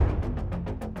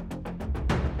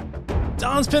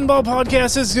Don's Pinball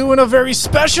Podcast is doing a very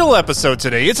special episode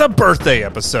today. It's a birthday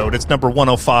episode. It's number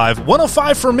 105.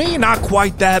 105 for me, not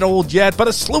quite that old yet, but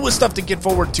a slew of stuff to get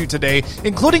forward to today,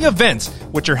 including events,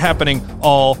 which are happening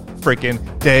all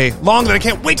freaking day long that I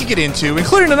can't wait to get into,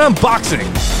 including an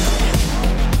unboxing.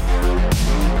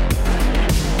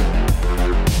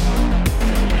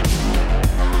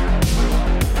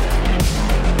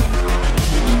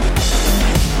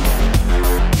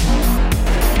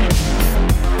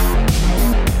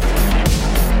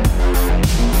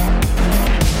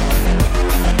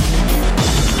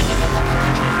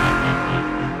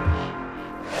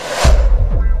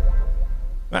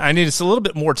 I need a little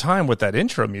bit more time with that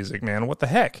intro music, man. What the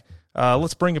heck?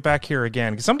 Let's bring it back here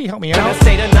again. Can somebody help me out?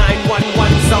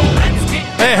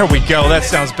 There we go. That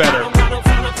sounds better.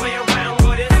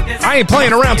 I ain't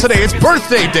playing around today. It's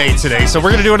birthday day today, so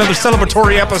we're going to do another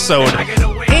celebratory episode.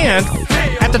 And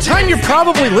at the time you're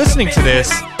probably listening to this,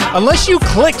 unless you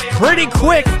clicked pretty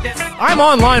quick, I'm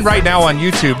online right now on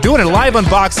YouTube doing a live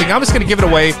unboxing. I'm just going to give it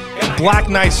away. Black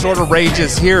Knight sort of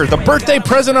rages here. The birthday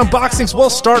present unboxings will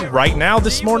start right now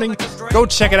this morning. Go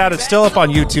check it out. It's still up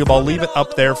on YouTube. I'll leave it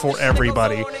up there for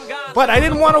everybody. But I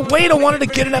didn't want to wait. I wanted to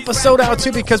get an episode out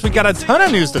too because we got a ton of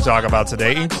news to talk about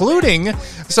today, including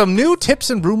some new tips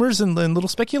and rumors and little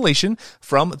speculation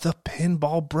from the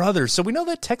Pinball Brothers. So we know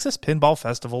that Texas Pinball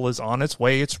Festival is on its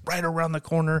way. It's right around the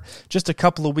corner, just a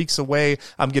couple of weeks away.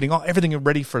 I'm getting everything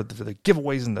ready for the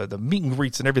giveaways and the meet and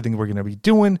greets and everything we're going to be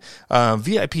doing.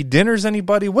 VIP dinners,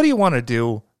 anybody? What do you want to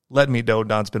do? Let me know,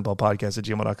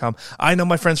 donspinballpodcast@gmail.com. I know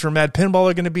my friends from Mad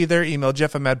Pinball are going to be there. Email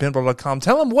Jeff at madpinball.com.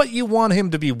 Tell him what you want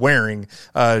him to be wearing.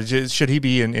 Should he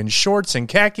be in shorts and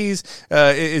khakis?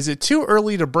 Is it too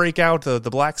early to break out the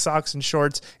black socks and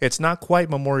shorts? It's not quite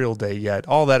Memorial Day yet.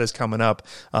 All that is coming up.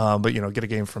 But, get a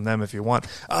game from them if you want.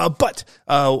 But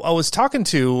I was talking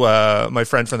to my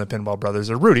friend from the Pinball Brothers,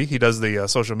 Rudy. He does the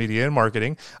social media and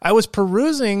marketing. I was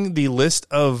perusing the list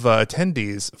of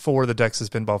attendees for the Texas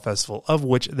Pinball Festival, of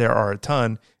which there are a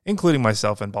ton, including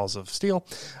myself and Balls of Steel.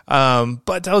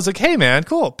 But I was like, hey, man,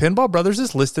 cool. Pinball Brothers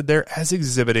is listed there as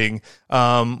exhibiting.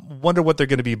 Wonder what they're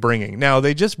going to be bringing. Now,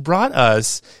 they just brought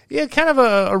us kind of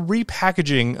a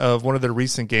repackaging of one of their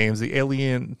recent games, the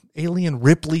Alien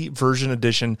Ripley version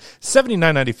edition,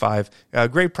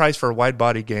 $79.95. Great price for a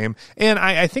wide-body game. And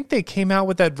I think they came out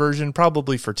with that version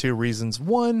probably for two reasons.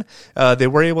 One, they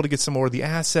were able to get some more of the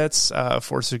assets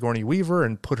for Sigourney Weaver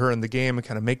and put her in the game and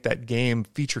kind of make that game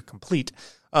feature complete.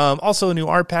 Also a new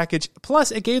art package,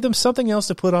 plus it gave them something else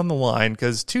to put on the line,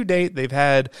 because to date they've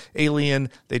had Alien,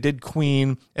 they did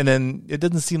Queen, and then it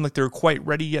doesn't seem like they're quite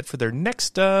ready yet for their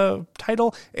next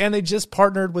title, and they just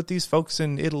partnered with these folks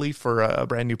in Italy for a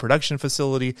brand new production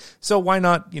facility, so why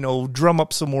not, drum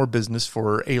up some more business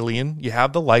for Alien? You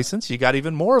have the license, you got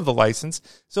even more of the license,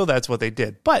 so that's what they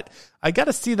did. But I got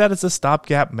to see that as a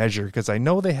stopgap measure, because I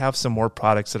know they have some more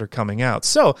products that are coming out.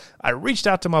 So I reached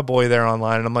out to my boy there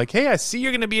online, and I'm like, hey, I see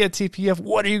you're going to be at TPF.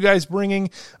 What are you guys bringing?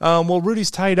 Well,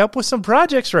 Rudy's tied up with some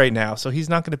projects right now, so he's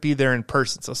not going to be there in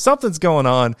person. So something's going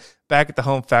on back at the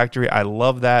home factory. I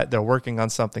love that. They're working on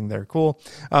something there. Cool.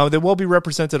 They will be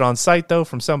represented on site, though,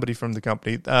 from somebody from the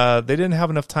company. They didn't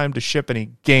have enough time to ship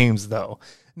any games, though.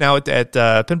 Now, at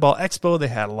Pinball Expo, they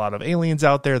had a lot of Aliens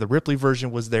out there. The Ripley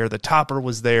version was there. The Topper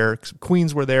was there.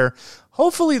 Queens were there.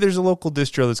 Hopefully, there's a local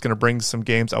distro that's going to bring some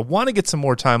games. I want to get some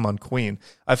more time on Queen.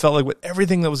 I felt like with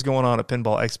everything that was going on at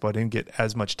Pinball Expo, I didn't get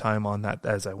as much time on that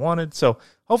as I wanted. So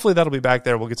hopefully, that'll be back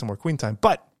there. We'll get some more Queen time.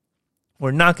 But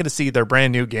we're not going to see their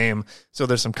brand new game. So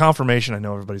there's some confirmation. I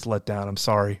know everybody's let down. I'm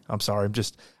sorry. I'm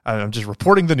just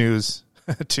reporting the news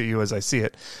to you as I see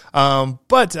it.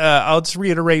 But I'll just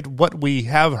reiterate what we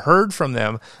have heard from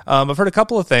them. I've heard a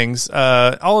couple of things.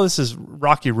 All of this is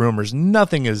rocky rumors.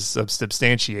 Nothing is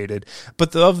substantiated.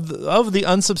 But of the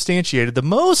unsubstantiated, the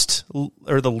most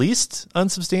or the least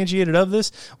unsubstantiated of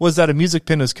this was that a music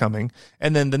pin is coming.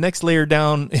 And then the next layer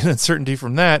down in uncertainty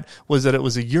from that was that it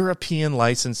was a European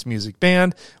licensed music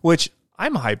band, which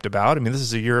I'm hyped about. I mean, this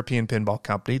is a European pinball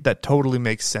company. That totally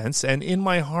makes sense. And in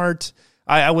my heart,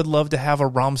 I would love to have a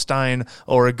Rammstein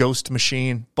or a Ghost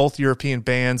Machine. Both European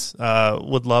bands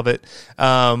would love it.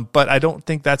 But I don't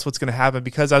think that's what's going to happen,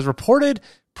 because as reported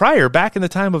prior, back in the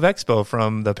time of Expo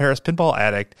from the Paris Pinball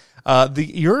Addict, the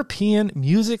European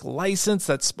music license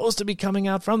that's supposed to be coming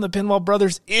out from the Pinball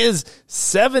Brothers is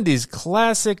 70s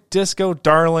classic disco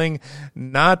darling,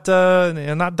 not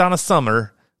Donna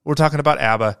Summer. We're talking about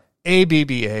ABBA.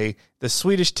 ABBA, the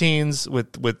Swedish teens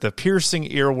with the piercing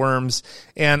earworms,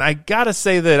 and I gotta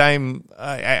say that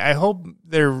I hope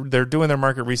they're doing their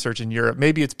market research in Europe.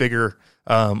 Maybe it's bigger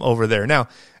over there. Now,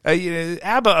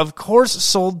 ABBA, of course,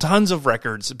 sold tons of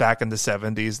records back in the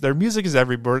 70s. Their music is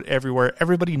everywhere.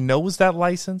 Everybody knows that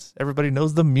license. Everybody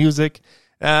knows the music.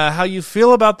 How you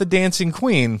feel about the Dancing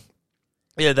Queen,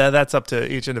 yeah, that's up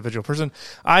to each individual person.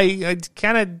 I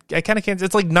kind of can't.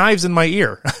 It's like knives in my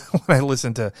ear when I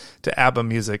listen to ABBA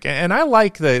music, and I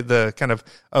like the kind of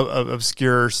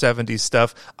obscure 70s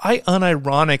stuff. I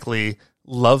unironically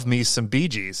love me some Bee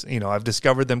Gees. I've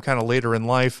discovered them kind of later in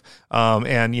life.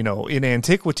 And, in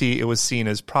antiquity, it was seen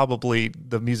as probably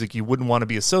the music you wouldn't want to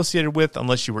be associated with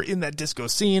unless you were in that disco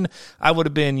scene. I would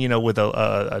have been, with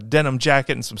a denim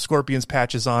jacket and some Scorpions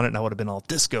patches on it, and I would have been all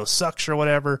disco sucks or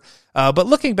whatever. But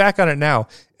looking back on it now,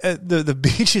 the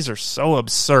Bee Gees are so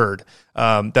absurd.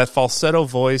 That falsetto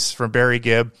voice from Barry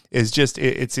Gibb is just,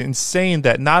 it's insane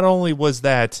that not only was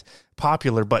that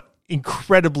popular, but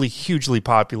incredibly hugely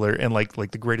popular and like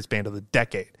the greatest band of the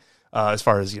decade, as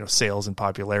far as sales and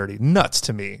popularity. Nuts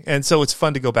to me. And so it's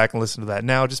fun to go back and listen to that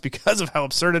now just because of how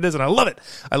absurd it is, and I love it.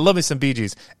 I love me some Bee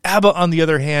Gees. ABBA, on the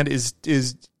other hand, is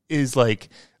like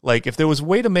if there was a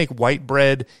way to make white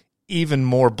bread even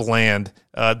more bland,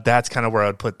 that's kind of where I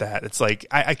would put that. It's like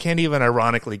I can't even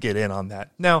ironically get in on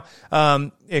that. Now,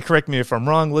 correct me if I'm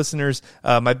wrong, listeners.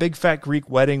 My Big Fat Greek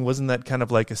Wedding, wasn't that kind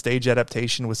of like a stage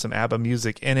adaptation with some ABBA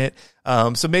music in it?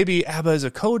 So maybe ABBA is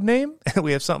a code name, and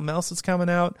we have something else that's coming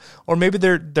out, or maybe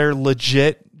they're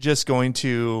legit just going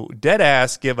to dead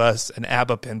ass give us an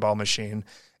ABBA pinball machine.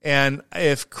 And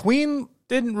if Queen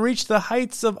didn't reach the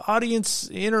heights of audience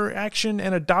interaction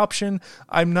and adoption,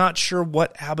 I'm not sure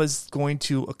what ABBA's going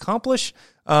to accomplish.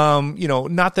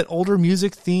 Not that older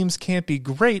music themes can't be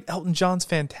great. Elton John's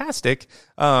fantastic.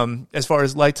 As far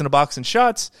as lights in a box and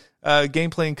shots,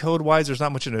 gameplay and code-wise, there's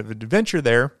not much of an adventure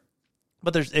there.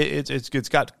 But it's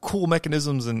got cool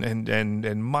mechanisms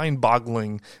and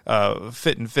mind-boggling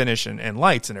fit and finish and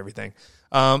lights and everything.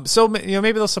 So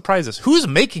maybe they'll surprise us. Who's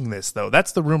making this, though?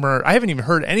 That's the rumor. I haven't even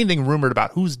heard anything rumored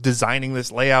about who's designing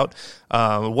this layout,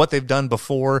 what they've done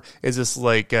before. Is this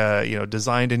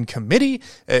designed in committee?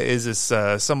 Is this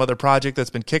some other project that's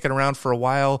been kicking around for a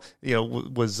while?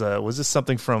 Was this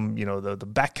something from the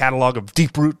back catalog of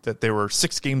Deep Root that they were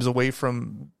 6 games away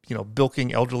from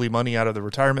bilking elderly money out of the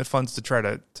retirement funds to try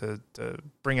to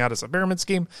bring out as a pyramid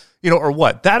scheme, or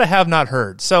what? That I have not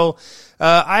heard. So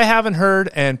I haven't heard,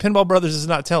 and Pinball Brothers is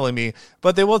not telling me,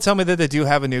 but they will tell me that they do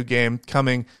have a new game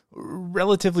coming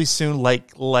relatively soon,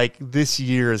 like this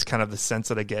year is kind of the sense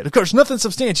that I get. Of course, nothing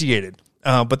substantiated,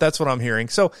 but that's what I'm hearing.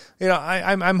 So,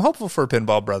 I'm hopeful for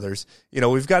Pinball Brothers.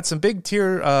 We've got some big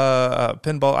tier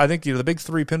pinball. I think, the big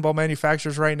 3 pinball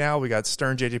manufacturers right now. We got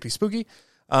Stern, JJP Spooky.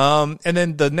 And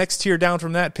then the next tier down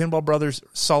from that, Pinball Brothers,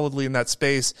 solidly in that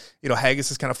space.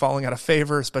 Haggis is kind of falling out of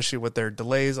favor, especially with their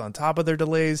delays on top of their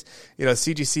delays.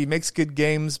 CGC makes good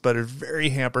games, but are very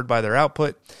hampered by their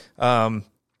output.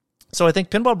 So I think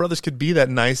Pinball Brothers could be that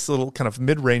nice little kind of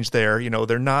mid-range there.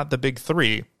 They're not the big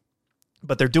 3,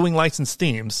 but they're doing licensed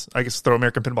themes. I guess throw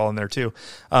American Pinball in there too.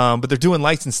 But they're doing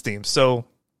licensed themes. So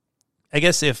I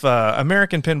guess if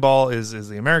American Pinball is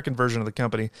the American version of the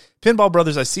company, Pinball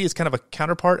Brothers I see is kind of a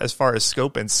counterpart as far as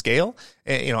scope and scale,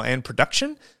 and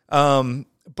production.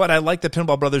 But I like that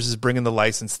Pinball Brothers is bringing the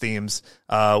licensed themes.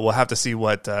 We'll have to see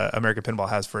what American Pinball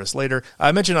has for us later.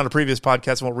 I mentioned on a previous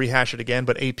podcast, I won't rehash it again,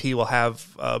 but AP will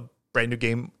have a brand new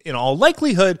game in all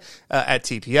likelihood at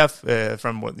TPF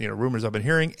from what rumors I've been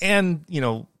hearing, and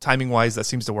timing wise that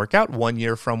seems to work out 1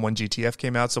 year from when GTF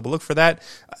came out, so we'll look for that.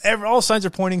 All signs are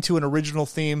pointing to an original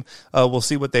theme. We'll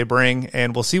see what they bring,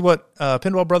 and we'll see what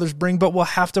Pinball Brothers bring, but we'll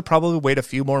have to probably wait a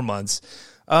few more months.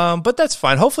 But that's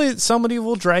fine. Hopefully somebody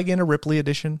will drag in a Ripley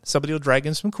edition. Somebody will drag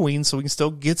in some Queens so we can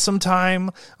still get some time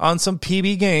on some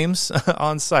PB games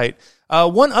on site.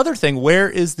 One other thing, where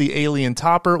is the Alien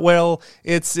Topper? Well,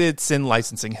 it's in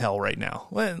licensing hell right now.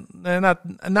 Well,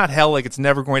 not hell like it's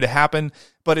never going to happen,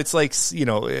 but it's like,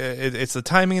 it's the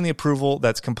timing and the approval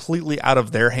that's completely out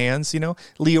of their hands.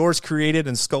 Lior's created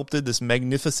and sculpted this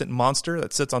magnificent monster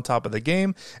that sits on top of the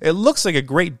game. It looks like a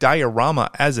great diorama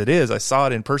as it is. I saw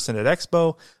it in person at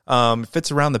Expo. It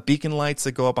fits around the beacon lights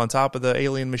that go up on top of the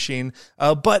Alien machine,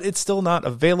 but it's still not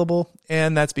available,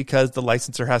 and that's because the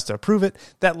licensor has to approve it.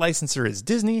 That licensor is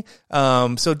Disney,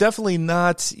 so definitely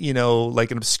not, like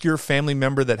an obscure family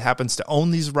member that happens to own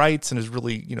these rights and is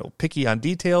really, picky on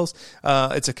details.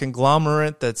 It's a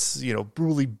conglomerate that's,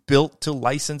 really built to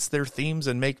license their themes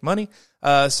and make money.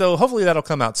 So hopefully that'll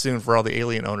come out soon for all the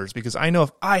Alien owners, because I know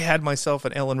if I had myself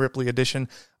an Ellen Ripley edition,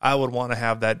 I would want to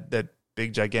have that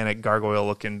big, gigantic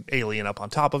gargoyle-looking alien up on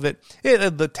top of it.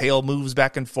 The tail moves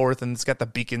back and forth, and it's got the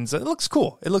beacons. It looks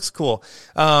cool.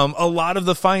 A lot of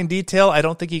the fine detail, I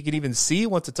don't think you can even see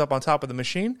once it's up on top of the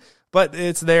machine, but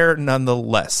it's there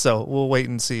nonetheless. So we'll wait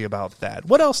and see about that.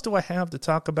 What else do I have to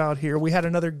talk about here? We had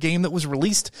another game that was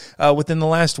released within the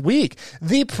last week.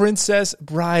 The Princess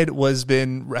Bride has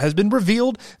been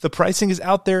revealed. The pricing is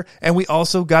out there, and we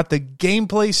also got the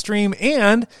gameplay stream.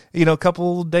 And a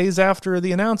couple days after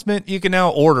the announcement, you can now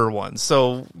order one.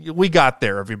 So we got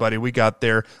there, everybody. We got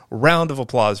there. Round of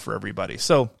applause for everybody.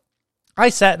 So I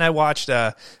sat and I watched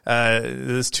this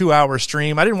 2-hour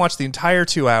stream. I didn't watch the entire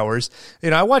 2 hours.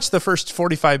 I watched the first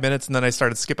 45 minutes and then I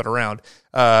started skipping around.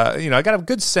 I got a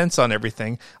good sense on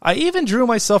everything. I even drew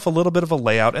myself a little bit of a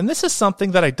layout, and this is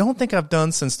something that I don't think I've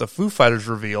done since the Foo Fighters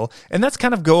reveal, and that's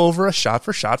kind of go over a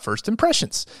shot-for-shot first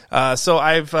impressions. So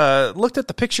I've looked at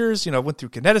the pictures, went through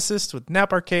Kineticist with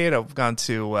Nap Arcade. I've gone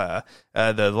to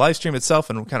the live stream itself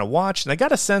and kind of watched, and I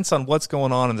got a sense on what's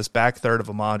going on in this back third of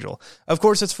a module. Of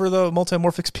course, it's for the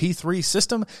Multimorphics P3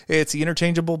 system. It's the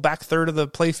interchangeable back third of the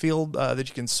playfield that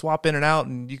you can swap in and out,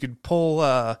 and you could pull...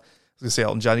 I was going to say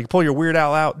Elton John. You can pull your Weird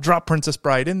Al out, drop Princess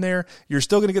Bride in there. You're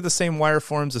still going to get the same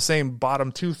wireforms, the same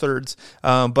bottom 2/3.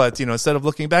 But, instead of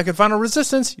looking back at Final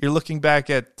Resistance, you're looking back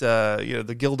at,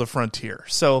 the Guild of Frontier.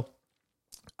 So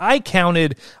I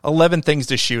counted 11 things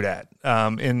to shoot at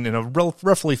in a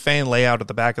roughly fan layout at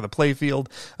the back of the playfield.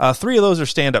 3 of those are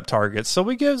stand-up targets, so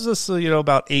it gives us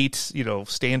about 8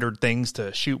 standard things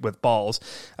to shoot with balls.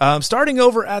 Starting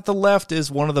over at the left is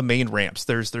one of the main ramps.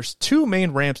 There's 2 main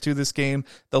ramps to this game.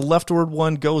 The leftward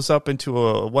one goes up into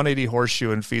a 180 horseshoe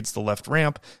and feeds the left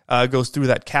ramp. Goes through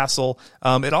that castle.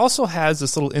 It also has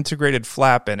this little integrated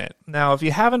flap in it. Now, if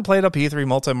you haven't played a P3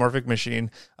 multimorphic machine,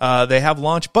 they have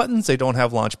launch buttons. They don't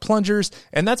have launch plungers,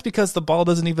 and that's because the ball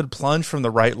doesn't even plunge from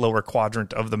the right lower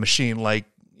quadrant of the machine like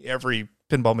every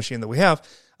pinball machine that we have.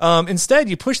 Instead,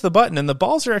 you push the button, and the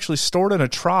balls are actually stored in a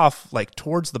trough like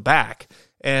towards the back.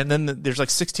 And then there's like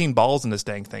 16 balls in this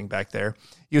dang thing back there.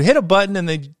 You hit a button, and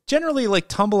they generally like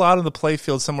tumble out of the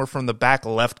playfield somewhere from the back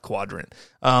left quadrant.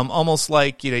 Almost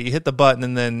like, you hit the button,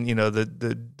 and then,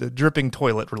 the dripping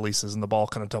toilet releases, and the ball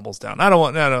kind of tumbles down. I don't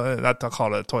want not to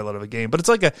call it a toilet of a game, but it's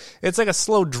like a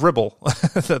slow dribble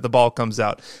that the ball comes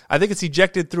out. I think it's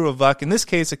ejected through a VUC. In this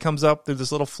case, it comes up through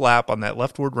this little flap on that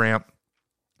leftward ramp.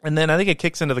 And then I think it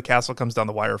kicks into the castle, comes down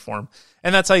the wire form.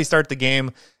 And that's how you start the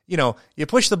game. You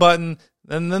push the button,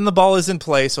 and then the ball is in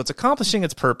play, so it's accomplishing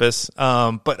its purpose.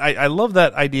 But I love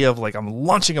that idea of, like, I'm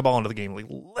launching a ball into the game. Like,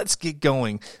 let's get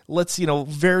going. Let's,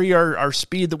 vary our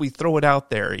speed that we throw it out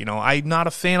there. I'm not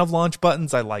a fan of launch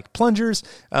buttons. I like plungers.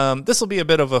 This will be a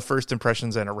bit of a first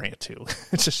impressions and a rant, too.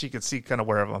 It's just so you can see kind of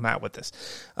where I'm at with this.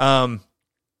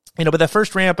 But that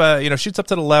first ramp, shoots up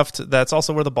to the left. That's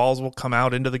also where the balls will come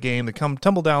out into the game. They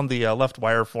tumble down the left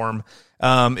wire form.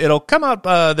 It'll come out,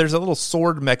 there's a little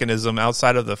sword mechanism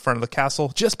outside of the front of the castle,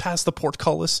 just past the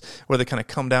portcullis, where they kind of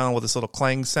come down with this little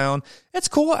clang sound. It's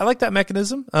cool. I like that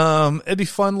mechanism. It'd be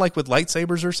fun, like with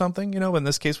lightsabers or something. In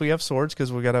this case, we have swords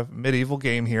because we got a medieval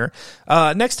game here.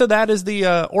 Next to that is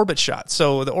the orbit shot.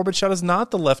 So the orbit shot is not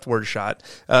the leftward shot.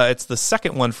 It's the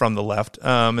second one from the left.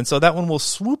 And so that one will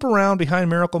swoop around behind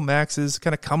Miracle Max's,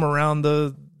 kind of come around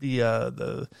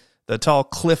the tall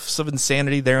cliffs of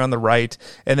insanity there on the right,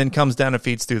 and then comes down and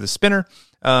feeds through the spinner,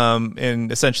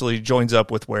 and essentially joins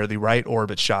up with where the right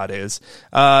orbit shot is.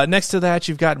 Next to that,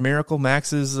 you've got Miracle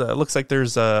Max's. Looks like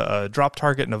there's a drop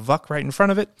target and a VUC right in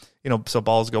front of it. So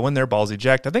balls go in there, balls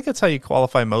eject. I think that's how you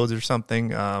qualify modes or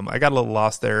something. I got a little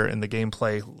lost there in the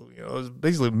gameplay. I was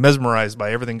basically mesmerized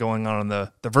by everything going on in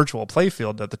the virtual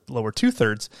playfield at the lower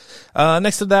 2/3.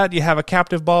 Next to that, you have a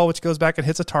captive ball, which goes back and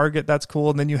hits a target. That's cool.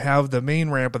 And then you have the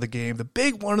main ramp of the game, the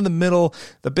big one in the middle,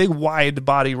 the big wide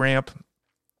body ramp.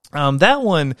 That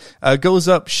one goes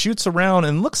up, shoots around,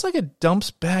 and looks like it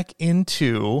dumps back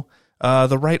into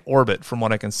the right orbit from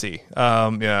what I can see.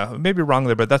 Maybe wrong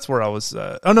there, but that's where I was.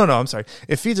 No, I'm sorry.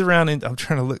 It feeds around, and I'm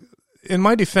trying to look. In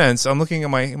my defense, I'm looking at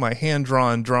my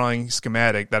hand-drawn drawing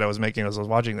schematic that I was making as I was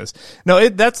watching this. No,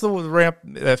 that's the ramp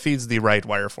that feeds the right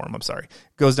wire form. I'm sorry.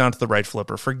 Goes down to the right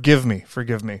flipper. Forgive me.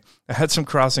 I had some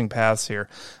crossing paths here.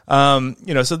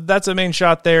 So that's a main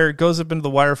shot there. It goes up into the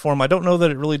wire form. I don't know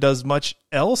that it really does much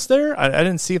else there. I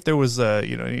didn't see if there was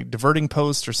any diverting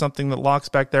post or something that locks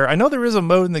back there. I know there is a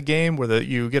mode in the game where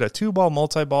you get a 2-ball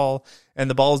multi-ball, and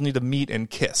the balls need to meet and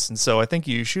kiss. And so I think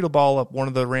you shoot a ball up one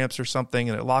of the ramps or something,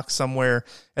 and it locks somewhere,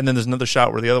 and then there's another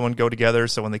shot where the other one go together.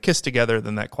 So when they kiss together,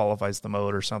 then that qualifies the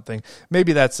mode or something.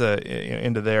 Maybe that's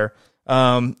into there.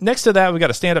 Next to that, we got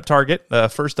a stand-up target,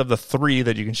 first of the 3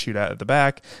 that you can shoot at the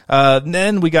back.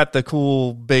 Then we got the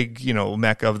cool big,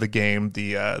 mech of the game,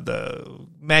 the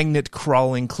magnet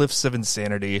crawling cliffs of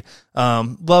insanity.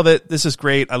 Love it. This is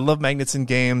great. I love magnets in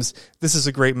games. This is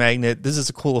a great magnet. This is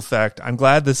a cool effect. I'm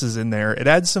glad this is in there. It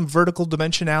adds some vertical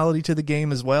dimensionality to the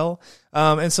game as well.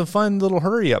 And some fun little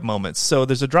hurry up moments. So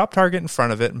there's a drop target in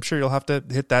front of it. I'm sure you'll have to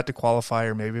hit that to qualify,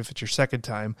 or maybe if it's your second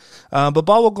time. But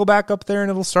ball will go back up there and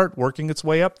it'll start working its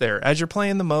way up there. As you're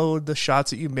playing the mode, the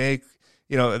shots that you make,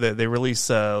 they release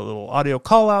little audio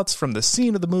call-outs from the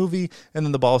scene of the movie, and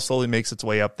then the ball slowly makes its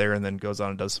way up there and then goes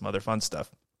on and does some other fun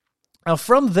stuff. Now,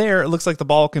 from there, it looks like the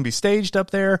ball can be staged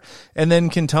up there and then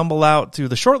can tumble out to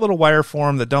the short little wire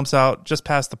form that dumps out just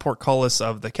past the portcullis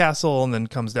of the castle and then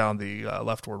comes down the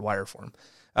leftward wire form.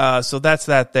 So that's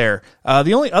that there.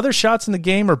 The only other shots in the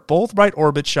game are both right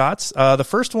orbit shots. The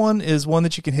first one is one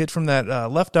that you can hit from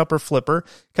that left upper flipper,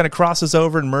 kind of crosses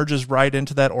over and merges right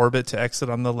into that orbit to exit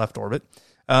on the left orbit.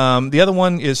 The other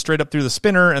one is straight up through the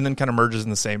spinner and then kind of merges in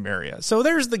the same area. So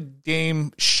there's the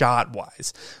game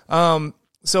shot-wise.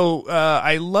 So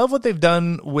I love what they've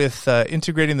done with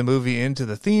integrating the movie into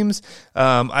the themes.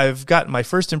 I've gotten my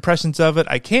first impressions of it.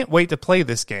 I can't wait to play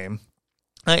this game.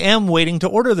 I am waiting to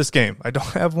order this game. I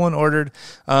don't have one ordered.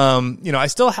 I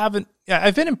still haven't.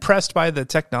 I've been impressed by the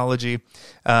technology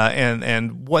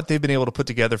and what they've been able to put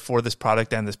together for this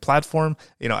product and this platform.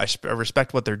 I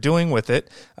respect what they're doing with it.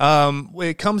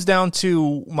 It comes down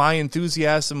to my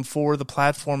enthusiasm for the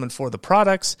platform and for the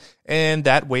products, and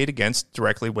that weighed against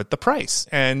directly with the price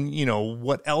and,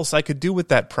 what else I could do with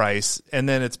that price. And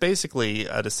then it's basically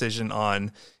a decision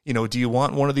on, do you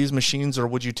want one of these machines or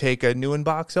would you take a new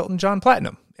in-box Elton John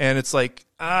Platinum? And it's like,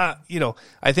 I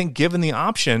think given the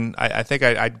option, I think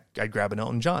I'd grab an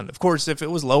Elton John. Of course, if it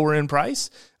was lower in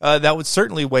price, that would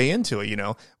certainly weigh into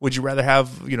it. Would you rather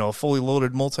have, a fully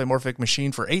loaded multimorphic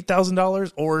machine for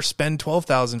 $8,000 or spend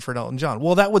 $12,000 for an Elton John?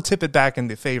 Well, that would tip it back in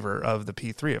the favor of the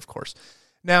P3, of course.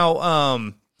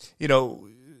 Now,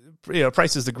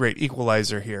 price is the great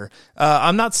equalizer here.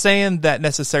 I'm not saying that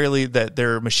necessarily that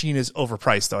their machine is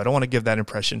overpriced, though. I don't want to give that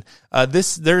impression.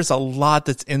 There's a lot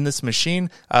that's in this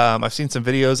machine. I've seen some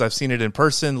videos. I've seen it in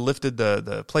person, lifted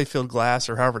the playfield glass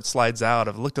or however it slides out.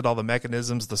 I've looked at all the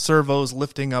mechanisms, the servos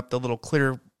lifting up the little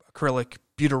clear acrylic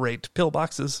butyrate pill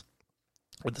boxes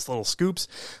with this little scoops.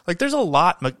 Like, there's a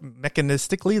lot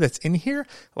mechanistically that's in here.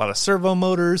 A lot of servo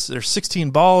motors. There's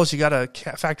 16 balls. You got to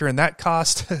factor in that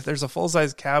cost. There's a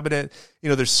full-size cabinet.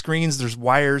 There's screens. There's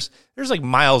wires. There's like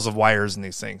miles of wires in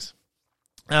these things.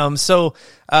 I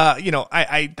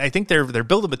think their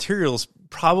bill of materials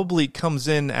probably comes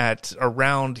in at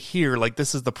around here. Like,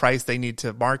 this is the price they need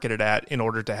to market it at in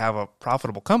order to have a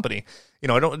profitable company.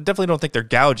 I definitely don't think they're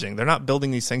gouging. They're not building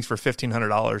these things for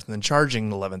 $1,500 and then charging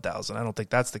 $11,000. I don't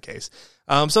think that's the case.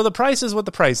 So the price is what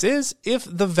the price is. If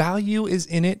the value is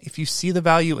in it, if you see the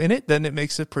value in it, then it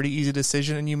makes a pretty easy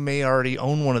decision, and you may already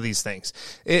own one of these things.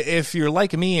 If you're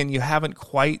like me and you haven't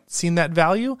quite seen that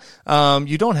value,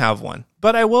 you don't have one.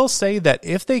 But I will say that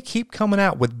if they keep coming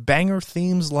out with banger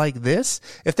themes like this,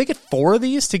 if they get 4 of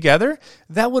these together,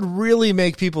 that would really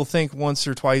make people think once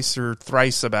or twice or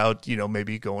thrice about,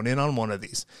 maybe going in on one of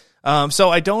these. So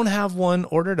I don't have one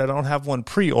ordered. I don't have one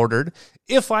pre-ordered.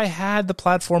 If I had the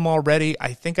platform already,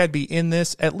 I think I'd be in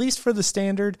this, at least for the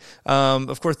standard.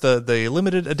 Of course, the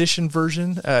limited edition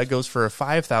version goes for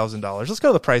 $5,000. Let's go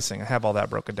to the pricing. I have all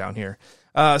that broken down here.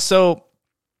 So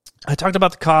I talked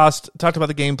about the cost, talked about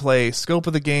the gameplay, scope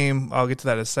of the game. I'll get to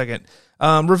that in a second.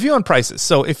 Review on prices.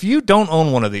 So if you don't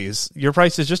own one of these, your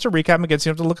price is, just to recap them again, so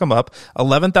you have to look them up,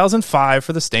 $11,500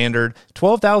 for the standard,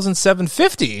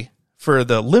 $12,750 for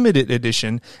the limited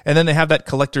edition, and then they have that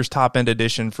collector's top end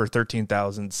edition for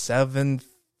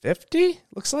 $13,750.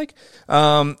 Looks like.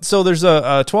 So there's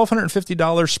a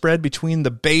 $1,250 spread between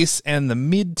the base and the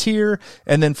mid tier,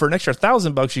 and then for an extra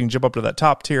 $1,000 you can jump up to that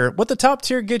top tier. What the top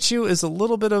tier gets you is a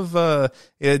little bit of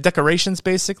decorations.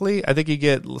 Basically, I think you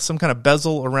get some kind of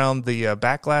bezel around the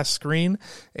back glass screen,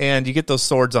 and you get those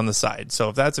swords on the side. So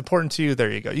if that's important to you, there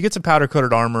you go. You get some powder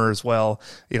coated armor as well.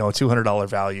 A $200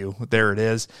 value. There it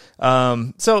is.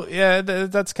 So yeah,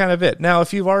 that's kind of it. Now,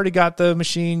 if you've already got the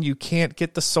machine, you can't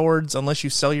get the swords unless you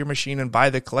sell your machine and buy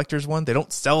the collector's one. They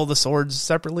don't sell the swords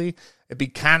separately. It'd be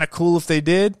kind of cool if they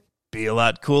did. Be a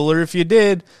lot cooler if you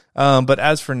did. But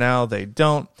as for now, they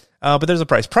don't. But there's a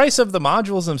price. Price of the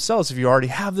modules themselves, if you already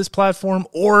have this platform,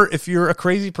 or if you're a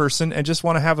crazy person and just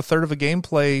want to have a third of a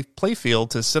gameplay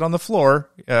playfield to sit on the floor,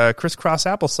 crisscross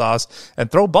applesauce, and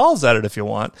throw balls at it if you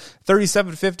want.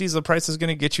 $37.50 is the price is going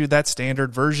to get you that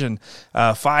standard version.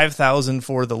 $5,000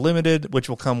 for the limited, which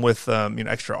will come with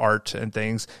extra art and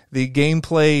things. The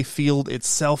gameplay field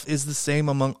itself is the same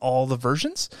among all the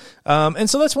versions. And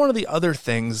so that's one of the other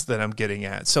things that I'm getting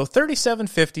at. So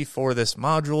 $37.50 for this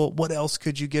module. What else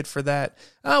could you get for that?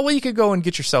 Well, you could go and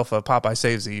get yourself a Popeye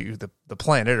Saves the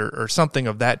Planet or something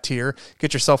of that tier.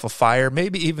 Get yourself a Fire,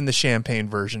 maybe even the Champagne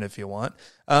version if you want.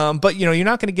 But you're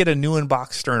not going to get a new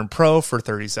in-box Stern Pro for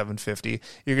 $37.50.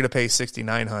 You're going to pay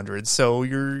 $6,900. So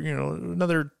you're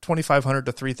another $2,500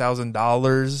 to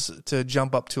 $3,000 to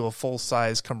jump up to a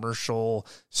full-size commercial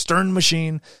Stern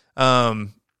machine.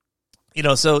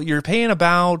 So you're paying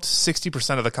about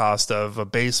 60% of the cost of a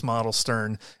base model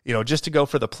Stern, just to go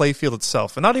for the playfield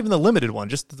itself, and not even the limited one,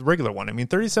 just the regular one. I mean,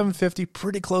 $37.50,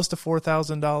 pretty close to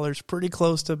 $4,000, pretty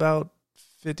close to about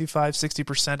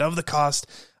 55-60% of the cost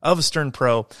of a Stern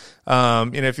Pro.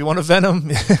 If you want a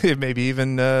Venom, maybe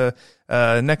even neck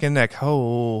and neck.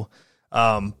 So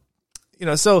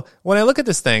when I look at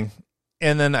this thing,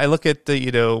 and then I look at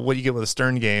the what you get with a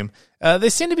Stern game, they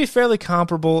seem to be fairly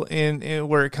comparable in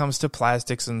where it comes to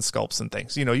plastics and sculpts and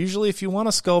things. Usually if you want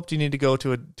a sculpt, you need to go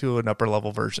to an upper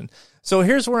level version. So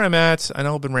here's where I'm at. I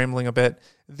know I've been rambling a bit.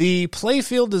 The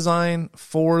playfield design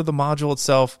for the module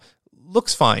itself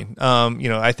looks fine.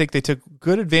 I think they took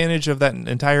good advantage of that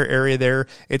entire area there.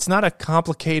 It's not a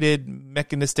complicated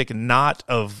mechanistic knot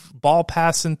of ball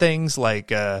paths and things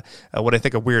like what I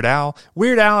think of Weird Al.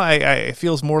 Weird Al, I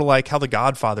feels more like how The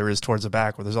Godfather is towards the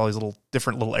back, where there's all these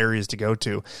different little areas to go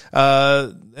to.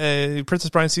 Princess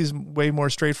Bride seems way more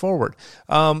straightforward.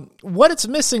 What it's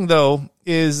missing though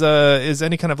is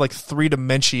any kind of like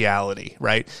three-dimensionality,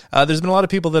 right? There's been a lot of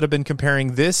people that have been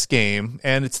comparing this game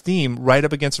and its theme right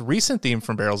up against a recent theme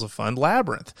from Barrels of Fun,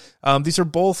 Labyrinth. These are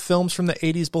both films from the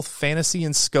 80s, both fantasy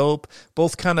and scope,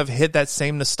 both kind of hit that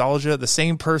same nostalgia. The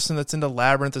same person that's into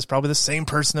Labyrinth is probably the same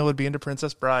person that would be into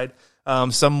Princess Bride.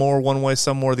 Some more one way,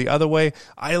 some more the other way.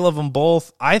 I love them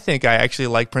both. I think I actually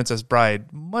like Princess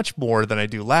Bride much more than I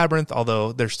do Labyrinth,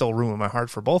 although there's still room in my heart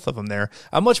for both of them there.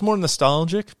 I'm much more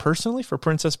nostalgic, personally, for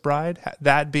Princess Bride,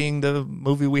 that being the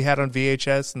movie we had on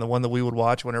VHS and the one that we would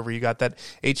watch whenever you got that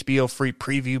HBO free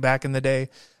preview back in the day.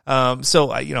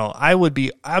 I would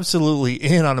be absolutely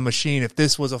in on a machine if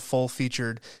this was a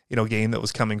full-featured, game that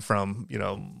was coming from,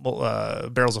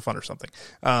 Barrels of Fun or something.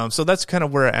 So that's kind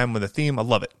of where I am with the theme. I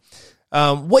love it.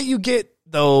 What you get,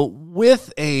 though,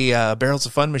 with a Barrels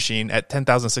of Fun machine at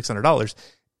 $10,600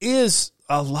 is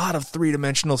a lot of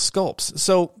three-dimensional sculpts.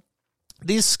 So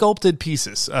these sculpted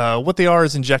pieces, what they are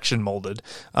is injection molded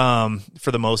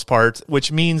for the most part,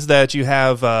 which means that you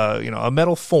have a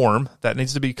metal form that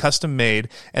needs to be custom made,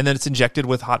 and then it's injected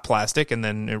with hot plastic and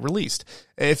then released.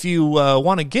 If you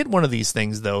want to get one of these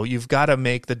things, though, you've got to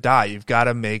make the die. You've got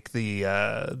to make the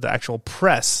actual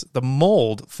press, the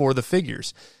mold for the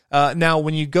figures. Now,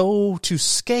 when you go to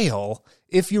scale,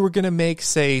 if you were going to make,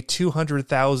 say,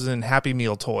 200,000 Happy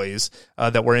Meal toys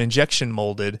that were injection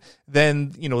molded,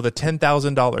 then, the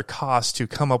 $10,000 cost to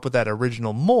come up with that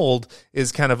original mold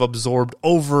is kind of absorbed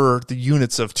over the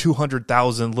units of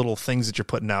 200,000 little things that you're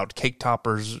putting out, cake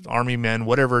toppers, army men,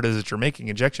 whatever it is that you're making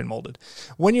injection molded.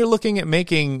 When you're looking at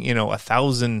making,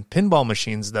 1,000 pinball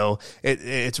machines, though,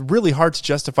 it's really hard to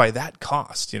justify that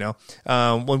cost,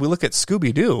 When we look at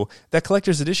Scooby-Doo, that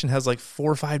collector's edition has like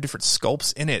 4 or 5 different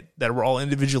sculpts in it that were all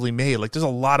individually made. Like, there's a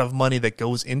lot of money that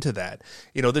goes into that.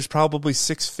 There's probably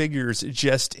 6 figures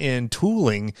just in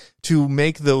tooling to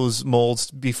make those molds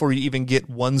before you even get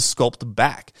one sculpt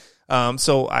back.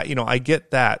 So I get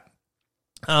that.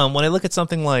 When I look at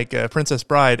something like Princess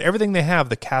Bride, everything they have,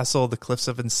 the castle, the Cliffs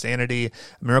of Insanity,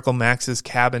 Miracle Max's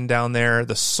cabin down there,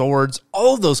 the swords,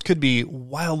 all of those could be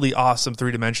wildly awesome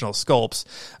three-dimensional sculpts.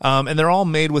 And they're all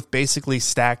made with basically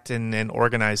stacked and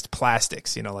organized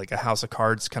plastics, like a house of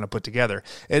cards kind of put together.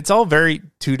 It's all very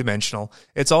two-dimensional.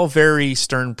 It's all very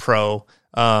Stern Pro.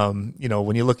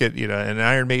 When you look at, an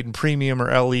Iron Maiden Premium or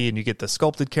LE and you get the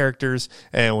sculpted characters,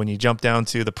 and when you jump down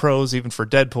to the pros, even for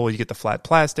Deadpool, you get the flat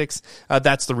plastics.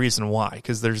 That's the reason why,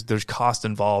 because there's cost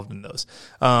involved in those.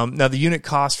 Now the unit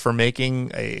cost for making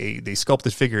the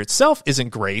sculpted figure itself isn't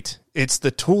great. It's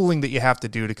the tooling that you have to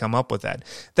do to come up with that.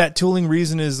 That tooling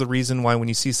reason is the reason why when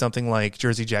you see something like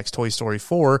Jersey Jack's Toy Story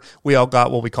 4, we all got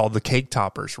what we call the cake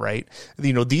toppers, right?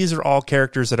 These are all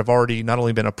characters that have already not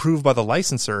only been approved by the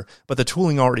licensor, but the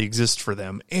tooling already exists for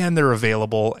them, and they're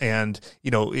available, and,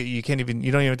 you don't even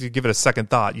have to give it a second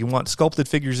thought. You want sculpted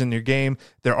figures in your game,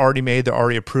 they're already made, they're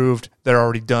already approved, they're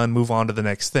already done, move on to the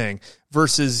next thing.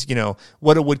 Versus,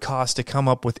 what it would cost to come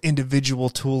up with individual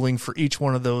tooling for each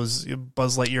one of those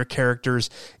Buzz Lightyear characters,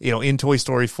 in Toy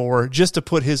Story 4, just to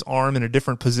put his arm in a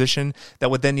different position that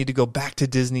would then need to go back to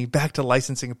Disney, back to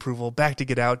licensing approval, back to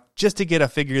get out, just to get a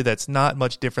figure that's not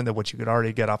much different than what you could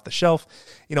already get off the shelf.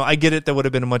 I get it. That would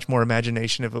have been a much more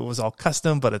imagination if it was all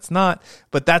custom, but it's not.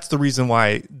 But that's the reason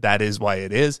why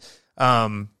it is.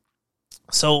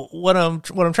 So what I'm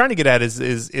trying to get at is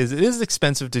it is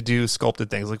expensive to do sculpted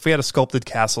things. Like if we had a sculpted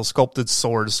castle, sculpted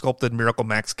sword, sculpted Miracle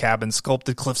Max cabin,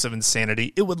 sculpted Cliffs of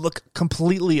Insanity, it would look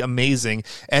completely amazing,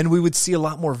 and we would see a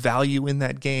lot more value in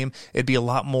that game. It'd be a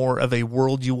lot more of a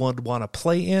world you would want to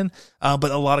play in, but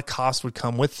a lot of cost would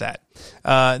come with that.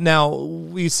 Now,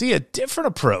 we see a different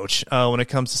approach when it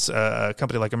comes to a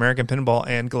company like American Pinball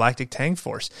and Galactic Tank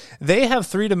Force. They have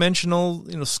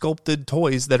three-dimensional, sculpted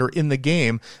toys that are in the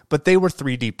game, but they were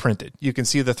 3D printed. You can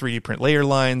see the 3D print layer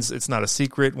lines. It's not a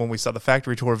secret. When we saw the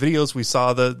factory tour videos, we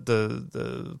saw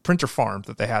the printer farm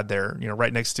that they had there,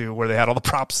 right next to where they had all the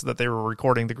props that they were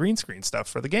recording the green screen stuff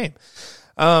for the game.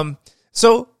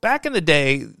 So back in the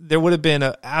day, there would have been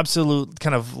an absolute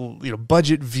kind of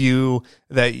budget view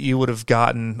that you would have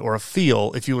gotten, or a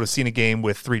feel, if you would have seen a game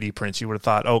with 3D prints. You would have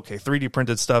thought, okay, 3D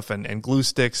printed stuff and glue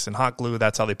sticks and hot glue,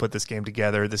 that's how they put this game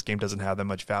together. This game doesn't have that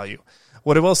much value.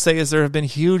 What I will say is there have been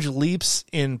huge leaps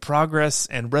in progress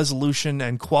and resolution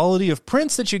and quality of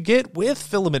prints that you get with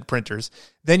filament printers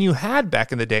than you had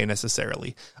back in the day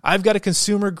necessarily. I've got a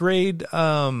consumer grade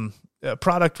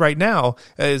product right now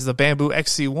is the Bamboo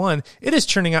XC1. It is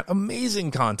churning out amazing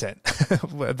content.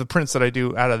 The prints that I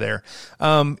do out of there.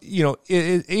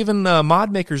 Even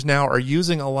mod makers now are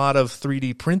using a lot of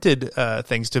 3D printed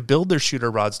things to build their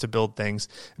shooter rods, to build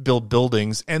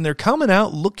buildings, and they're coming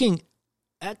out looking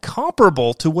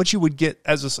comparable to what you would get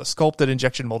as a sculpted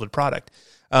injection molded product.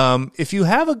 If you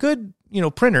have a good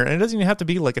printer, and it doesn't even have to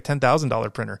be like a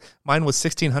 $10,000 printer. Mine was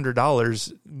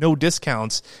 $1,600, no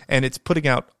discounts, and it's putting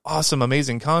out awesome,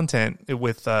 amazing content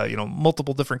with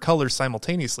multiple different colors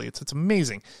simultaneously. It's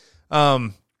amazing.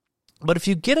 But if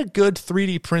you get a good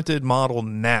 3D printed model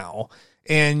now,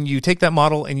 and you take that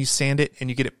model and you sand it and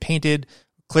you get it painted,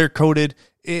 clear coated,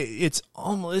 it's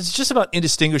just about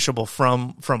indistinguishable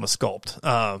from a sculpt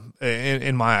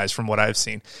in my eyes, from what I've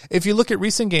seen. If you look at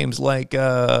recent games like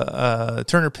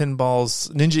Turner Pinball's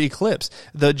Ninja Eclipse,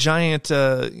 the giant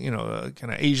kind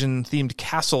of Asian themed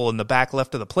castle in the back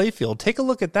left of the playfield, take a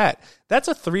look at that. That's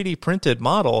a 3D printed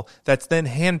model that's then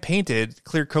hand painted,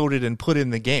 clear coated, and put in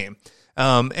the game.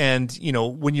 When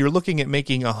you're looking at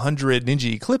making 100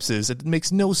 Ninja Eclipses, it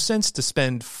makes no sense to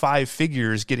spend 5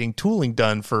 figures getting tooling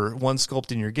done for one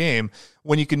sculpt in your game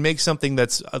when you can make something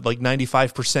that's like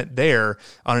 95% there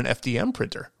on an FDM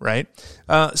printer, right?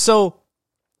 I think,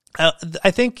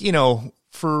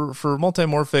 for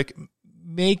multimorphic,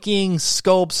 making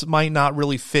sculpts might not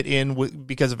really fit in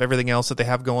because of everything else that they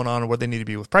have going on and where they need to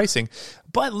be with pricing.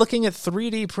 But looking at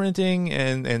 3D printing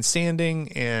and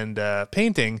sanding and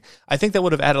painting, I think that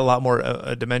would have added a lot more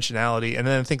dimensionality. And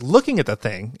then I think looking at the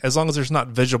thing, as long as there's not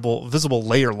visible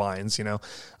layer lines,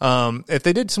 if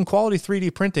they did some quality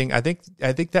 3D printing, I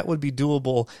think that would be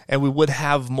doable, and we would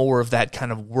have more of that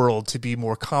kind of world to be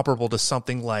more comparable to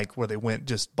something like where they went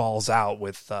just balls out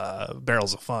with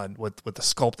Barrels of Fun with the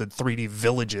sculpted 3D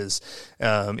villages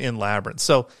in Labyrinth.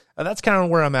 So that's kind of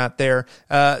where I'm at there.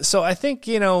 So I think,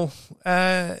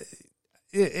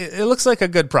 it looks like a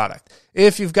good product.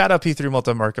 If you've got a P3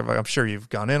 multi-market, I'm sure you've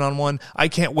gone in on one. I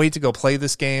can't wait to go play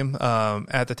this game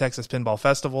at the Texas Pinball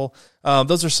Festival.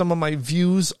 Those are some of my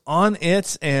views on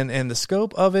it and the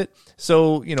scope of it.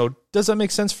 So, does that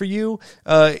make sense for you?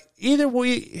 Either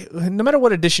way, no matter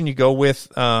what edition you go with,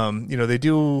 they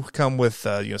do come with,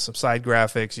 some side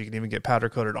graphics. You can even get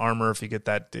powder-coated armor if you get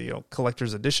that,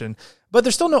 collector's edition. But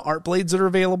there's still no art blades that are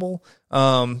available.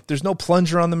 There's no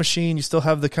plunger on the machine. You still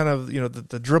have the kind of,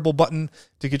 the dribble button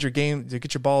to get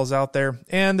your balls out there.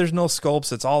 And there's no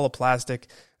sculpts. It's all a plastic.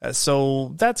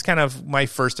 So that's kind of my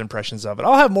first impressions of it.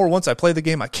 I'll have more once I play the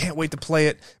game. I can't wait to play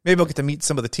it. Maybe I'll get to meet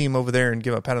some of the team over there and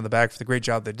give a pat on the back for the great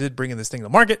job they did bringing this thing to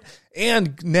market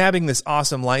and nabbing this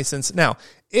awesome license. Now,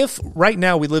 if right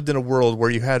now we lived in a world where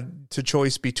you had to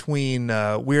choice between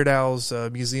Weird Al's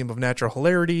Museum of Natural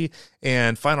Hilarity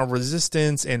and Final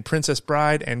Resistance and Princess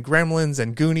Bride and Gremlins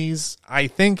and Goonies, I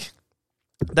think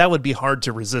that would be hard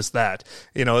to resist that.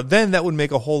 Then that would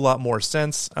make a whole lot more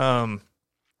sense. When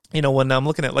I'm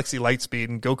looking at Lexi Lightspeed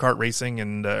and Go-Kart Racing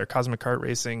and Cosmic Kart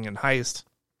Racing and Heist,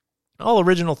 all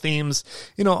original themes,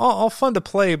 all fun to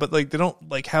play, but they don't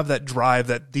have that drive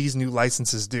that these new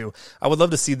licenses do. I would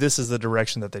love to see this as the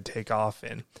direction that they take off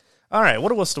in. All right,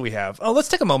 what else do we have? Oh, let's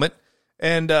take a moment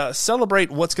and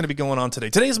celebrate what's going to be going on today.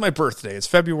 Today is my birthday. It's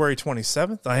February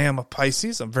 27th. I am a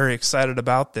Pisces. I'm very excited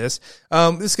about this.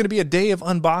 This is going to be a day of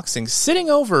unboxing.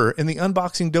 Sitting over in the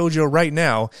unboxing dojo right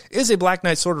now is a Black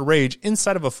Knight Sword of Rage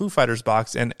inside of a Foo Fighters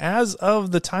box, and as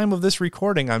of the time of this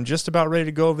recording, I'm just about ready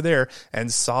to go over there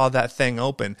and saw that thing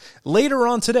open. Later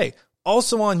on today,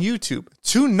 also on YouTube,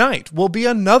 tonight will be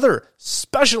another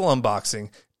special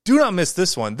unboxing. Do not miss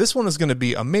this one. This one is going to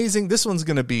be amazing. This one's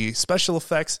going to be special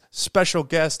effects, special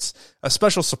guests,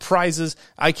 special surprises.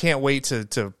 I can't wait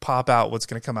to pop out what's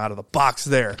going to come out of the box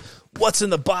there. What's in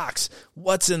the box?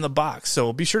 What's in the box?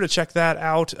 So be sure to check that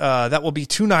out. That will be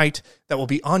tonight. That will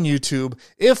be on YouTube.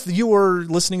 If you are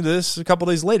listening to this a couple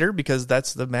days later, because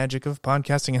that's the magic of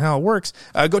podcasting and how it works,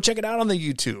 go check it out on the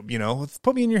YouTube.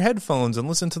 Put me in your headphones and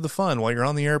listen to the fun while you're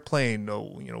on the airplane,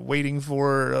 waiting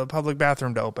for a public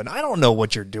bathroom to open. I don't know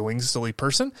what you're doing, silly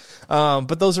person.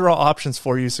 But those are all options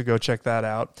for you, so go check that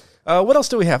out. What else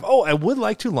do we have? Oh, I would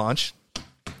like to launch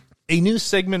a new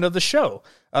segment of the show.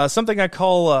 Something I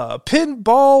call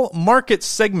Pinball Market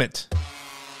Segment.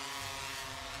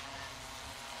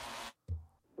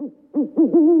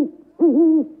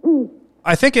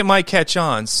 I think it might catch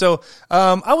on. So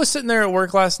I was sitting there at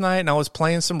work last night, and I was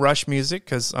playing some Rush music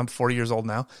because I'm 40 years old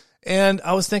now. And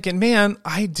I was thinking, man,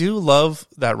 I do love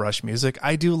that Rush music.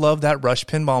 I do love that Rush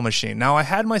pinball machine. Now, I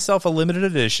had myself a limited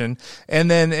edition,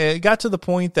 and then it got to the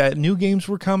point that new games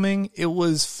were coming. It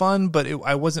was fun, but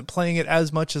I wasn't playing it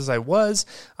as much as I was.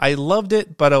 I loved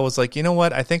it, but I was like, you know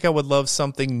what? I think I would love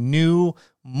something new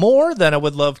more than I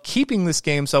would love keeping this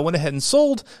game. So I went ahead and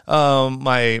sold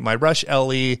my Rush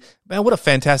LE. Man, what a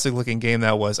fantastic looking game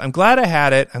that was. I'm glad I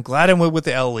had it. I'm glad I went with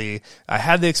the LE. I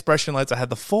had the expression lights. I had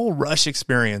the full Rush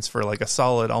experience for like a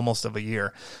solid almost of a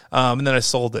year. And then I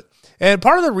sold it. And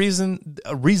part of the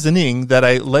reasoning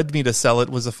that led me to sell it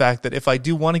was the fact that if I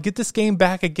do want to get this game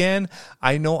back again,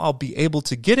 I know I'll be able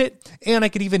to get it, and I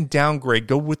could even downgrade,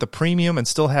 go with the premium and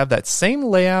still have that same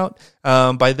layout.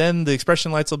 By then, the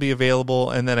expression lights will be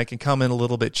available, and then I can come in a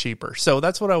little bit cheaper. So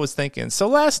that's what I was thinking. So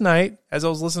last night, as I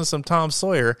was listening to some Tom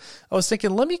Sawyer, I was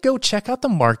thinking, let me go check out the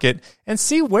market and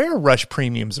see where Rush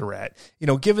premiums are at.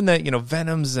 Given that,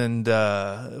 Venoms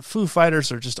and Foo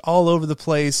Fighters are just all over the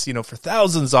place, for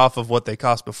thousands off of what they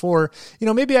cost before,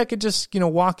 maybe I could just,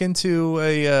 walk into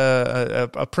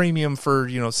a premium for,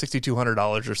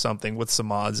 $6,200 or something with some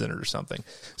mods in it or something.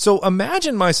 So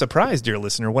imagine my surprise, dear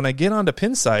listener, when I get onto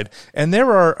Pinside and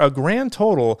there are a grand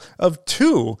total of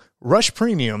 2 Rush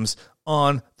premiums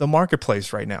on the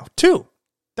marketplace right now. 2.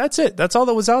 That's it. That's all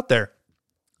that was out there.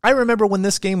 I remember when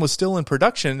this game was still in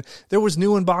production, there was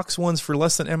new in-box ones for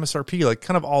less than MSRP, like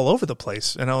kind of all over the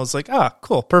place. And I was like,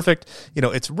 cool, perfect.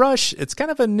 It's Rush. It's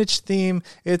kind of a niche theme.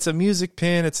 It's a music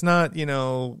pin. It's not,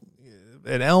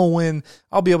 an Elwyn.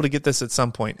 I'll be able to get this at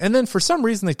some point. And then for some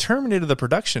reason, they terminated the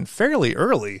production fairly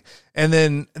early. And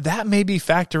then that may be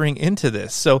factoring into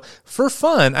this. So for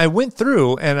fun, I went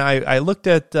through and I looked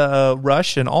at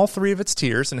Rush and all 3 of its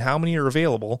tiers and how many are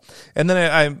available. And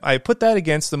then I put that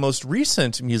against the most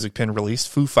recent music pin release,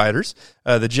 Foo Fighters,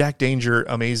 the Jack Danger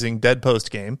amazing Dead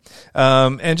Post game.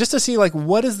 And just to see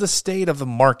what is the state of the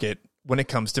market when it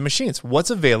comes to machines, what's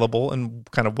available and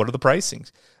kind of what are the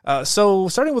pricings. So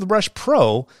starting with Rush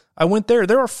Pro, I went there.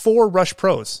 There are 4 Rush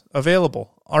Pros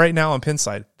available right now on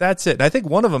Pinside. That's it. And I think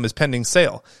one of them is pending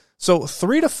sale. So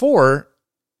 3 to 4,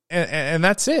 and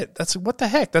that's it. That's what the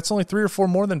heck? That's only 3 or 4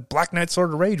 more than Black Knight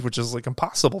Sword of Rage, which is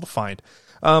impossible to find.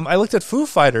 I looked at Foo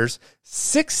Fighters,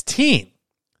 16.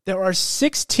 There are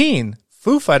 16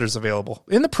 Foo Fighters available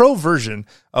in the Pro version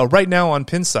right now on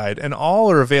Pinside, and all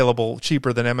are available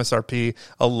cheaper than MSRP.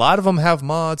 A lot of them have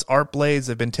mods, art blades.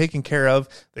 They've been taken care of.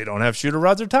 They don't have shooter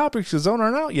rods or topics because those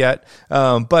aren't out yet.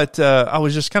 But I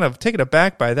was just kind of taken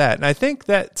aback by that. And I think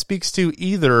that speaks to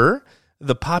either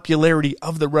the popularity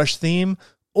of the Rush theme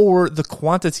or the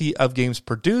quantity of games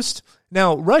produced.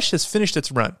 Now, Rush has finished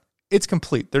its run. It's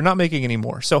complete. They're not making any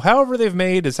more. So however they've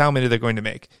made is how many they're going to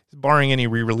make, barring any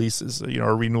re-releases,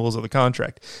 or renewals of the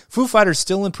contract. Foo Fighters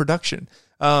still in production.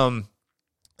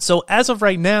 So as of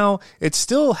right now, it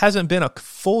still hasn't been a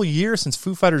full year since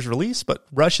Foo Fighters released, but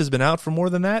Rush has been out for more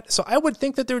than that. So I would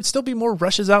think that there would still be more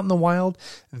Rushes out in the wild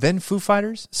than Foo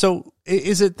Fighters. So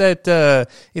Is it that,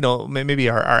 maybe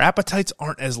our appetites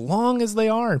aren't as long as they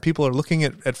are and people are looking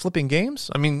at flipping games?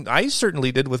 I mean, I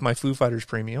certainly did with my Foo Fighters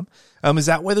Premium. Is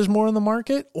that why there's more in the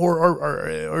market?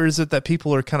 Or is it that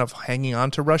people are kind of hanging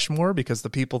on to Rush more because the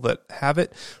people that have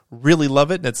it really love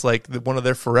it and it's like one of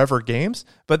their forever games?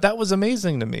 But that was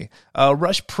amazing to me.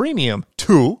 Rush Premium,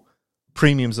 2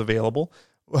 premiums available.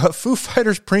 Foo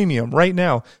Fighters Premium right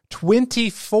now,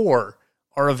 24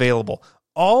 are available.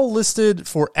 All listed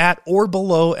for at or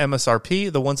below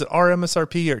MSRP. The ones that are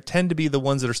MSRP tend to be the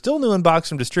ones that are still new in box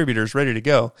from distributors, ready to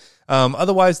go.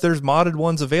 Otherwise, there's modded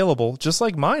ones available, just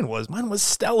like mine was. Mine was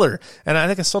stellar, and I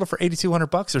think I sold it for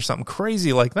 $8,200 or something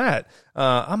crazy like that.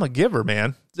 I'm a giver,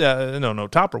 man. No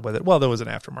topper with it. Well, there was an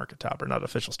aftermarket topper, not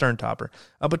official Stern topper.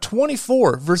 But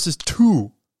 24 versus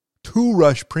two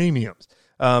Rush Premiums.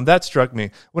 That struck me.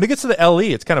 When it gets to the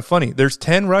LE, it's kind of funny. There's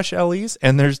 10 Rush LEs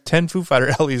and there's 10 Foo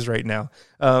Fighter LEs right now.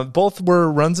 Both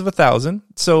were runs of 1,000.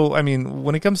 So, I mean,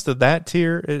 when it comes to that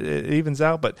tier, it evens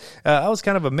out. But I was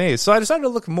kind of amazed. So I decided to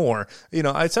look more.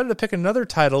 I decided to pick another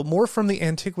title, more from the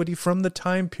antiquity, from the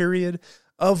time period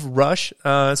of Rush.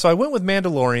 So I went with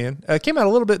Mandalorian. It came out a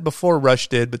little bit before Rush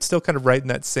did, but still kind of right in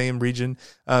that same region,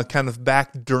 kind of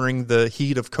back during the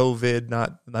heat of COVID,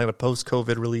 not a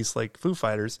post-COVID release like Foo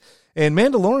Fighters. And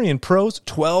Mandalorian Pros,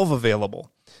 12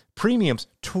 available. Premiums,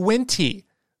 20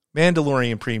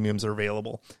 Mandalorian premiums are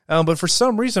available. But for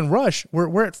some reason, Rush,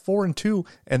 we're at 4 and 2,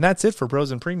 and that's it for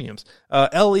Pros and Premiums.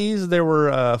 LEs, there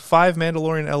were 5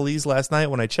 Mandalorian LEs last night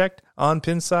when I checked on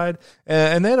Pinside,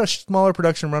 and they had a smaller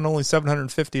production run, only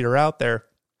 750 are out there.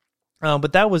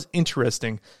 But that was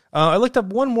interesting. I looked up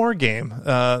one more game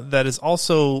that is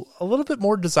also a little bit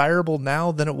more desirable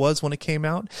now than it was when it came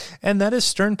out, and that is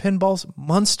Stern Pinball's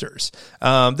Monsters.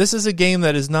 This is a game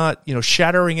that is not,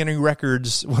 shattering any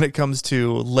records when it comes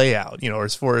to layout,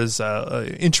 as far as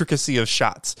intricacy of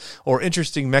shots or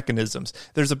interesting mechanisms.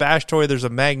 There's a bash toy, there's a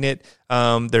magnet,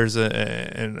 there's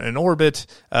an orbit,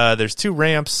 there's 2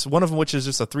 ramps, one of them which is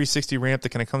just a 360 ramp that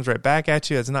kind of comes right back at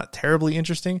you. It's not terribly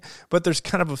interesting, but there's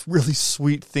kind of a really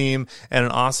sweet theme and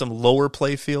an awesome lower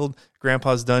play field,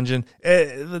 Grandpa's Dungeon.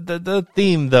 The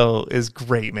theme, though, is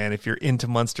great, man, if you're into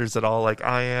Monsters at all like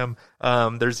I am.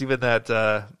 There's even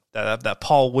that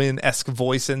Paul Wynn-esque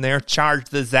voice in there, charge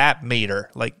the zap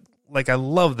meter. Like I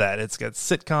love that. It's got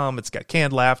sitcom, it's got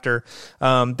canned laughter.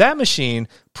 That machine,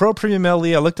 Pro Premium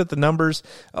LE, I looked at the numbers,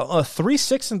 3,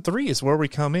 6, and 3 is where we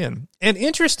come in. And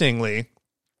interestingly,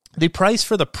 the price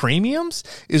for the premiums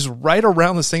is right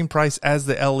around the same price as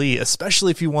the LE,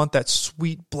 especially if you want that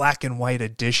sweet black and white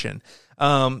edition.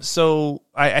 So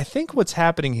I think what's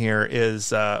happening here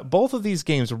is both of these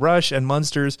games, Rush and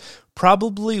Monsters,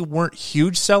 probably weren't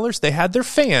huge sellers. They had their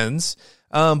fans,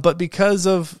 but because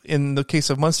of, in the case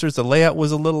of Monsters, the layout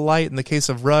was a little light. In the case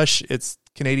of Rush, it's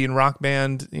Canadian rock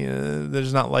band.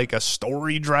 There's not like a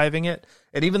story driving it.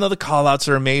 And even though the call-outs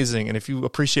are amazing, and if you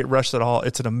appreciate Rush at all,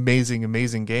 it's an amazing,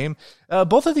 amazing game.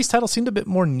 Both of these titles seemed a bit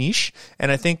more niche,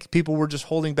 and I think people were just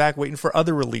holding back, waiting for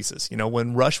other releases.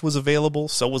 When Rush was available,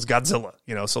 so was Godzilla.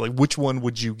 So like, which one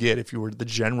would you get if you were the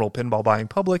general pinball buying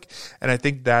public? And I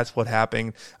think that's what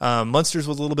happened. Monsters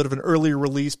was a little bit of an earlier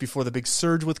release before the big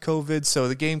surge with COVID, so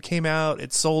the game came out,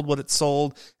 it sold what it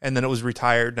sold, and then it was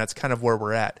retired, and that's kind of where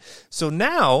we're at. So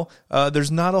now,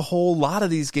 there's not a whole lot of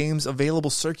these games available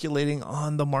circulating on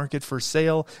the market for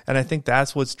sale, and I think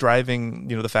that's what's driving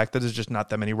the fact that there's just not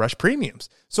that many Rush premiums.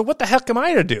 So what the heck am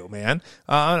I to do, man?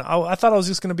 I thought I was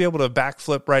just going to be able to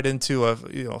backflip right into a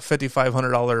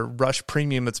 $5,500 Rush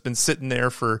premium that's been sitting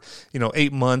there for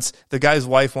 8 months. The guy's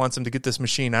wife wants him to get this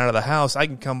machine out of the house. I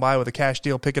can come by with a cash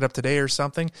deal, pick it up today or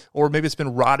something, or maybe it's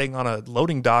been rotting on a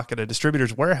loading dock at a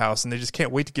distributor's warehouse and they just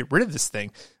can't wait to get rid of this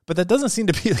thing. But that doesn't seem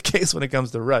to be the case when it comes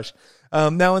to Rush.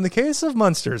 Now, in the case of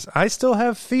Monsters, I still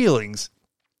have feelings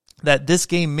that this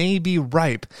game may be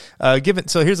ripe.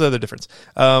 So here's the other difference.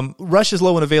 Rush is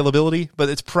low in availability, but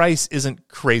its price isn't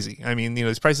crazy. I mean,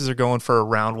 these prices are going for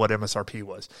around what MSRP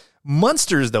was.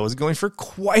 Monsters, though, is going for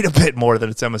quite a bit more than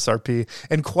its MSRP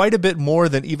and quite a bit more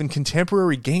than even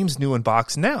contemporary games new in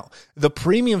box now. The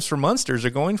premiums for Monsters are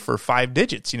going for 5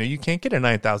 digits. You can't get a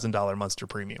 $9,000 Monster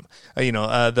premium.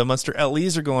 The Monster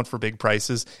LEs are going for big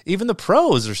prices. Even the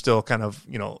Pros are still kind of,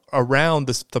 around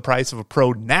the price of a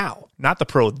Pro now, not the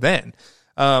Pro then.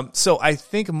 So I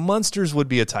think Monsters would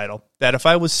be a title that if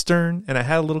I was Stern and I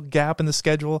had a little gap in the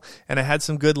schedule and I had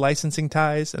some good licensing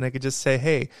ties and I could just say,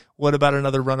 hey, what about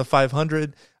another run of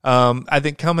 500? I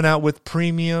think coming out with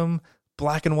premium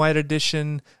black and white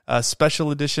edition, special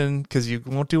edition, because you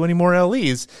won't do any more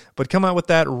LEs, but come out with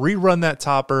that, rerun that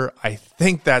topper. I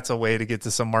think that's a way to get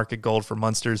to some market gold for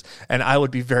Munsters, and I would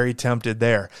be very tempted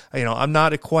there. I'm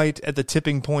not quite at the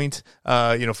tipping point,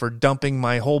 for dumping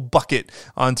my whole bucket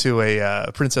onto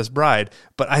a Princess Bride,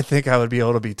 but I think I would be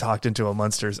able to be talked into a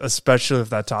Munsters, especially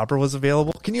if that topper was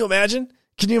available. Can you imagine?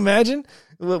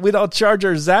 We'd all charge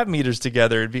our Zap meters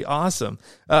together. It'd be awesome.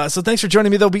 So thanks for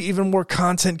joining me. There'll be even more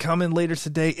content coming later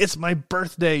today. It's my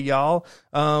birthday, y'all.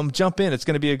 Jump in. It's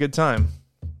going to be a good time.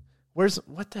 Where's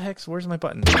my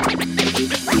button?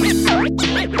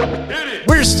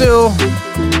 We're still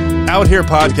out here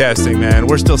podcasting, man.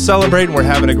 We're still celebrating. We're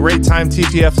having a great time.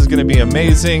 TPF is going to be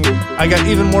amazing. I got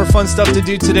even more fun stuff to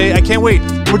do today. I can't wait.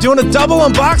 We're doing a double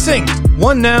unboxing.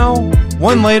 One now,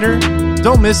 one later.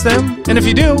 Don't miss them. And if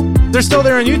you do, they're still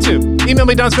there on YouTube. Email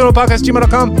me,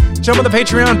 DonSpinoPodcast@gmail.com. Jump on the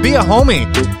Patreon. Be a homie.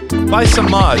 Buy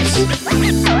some mods.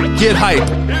 Get hype.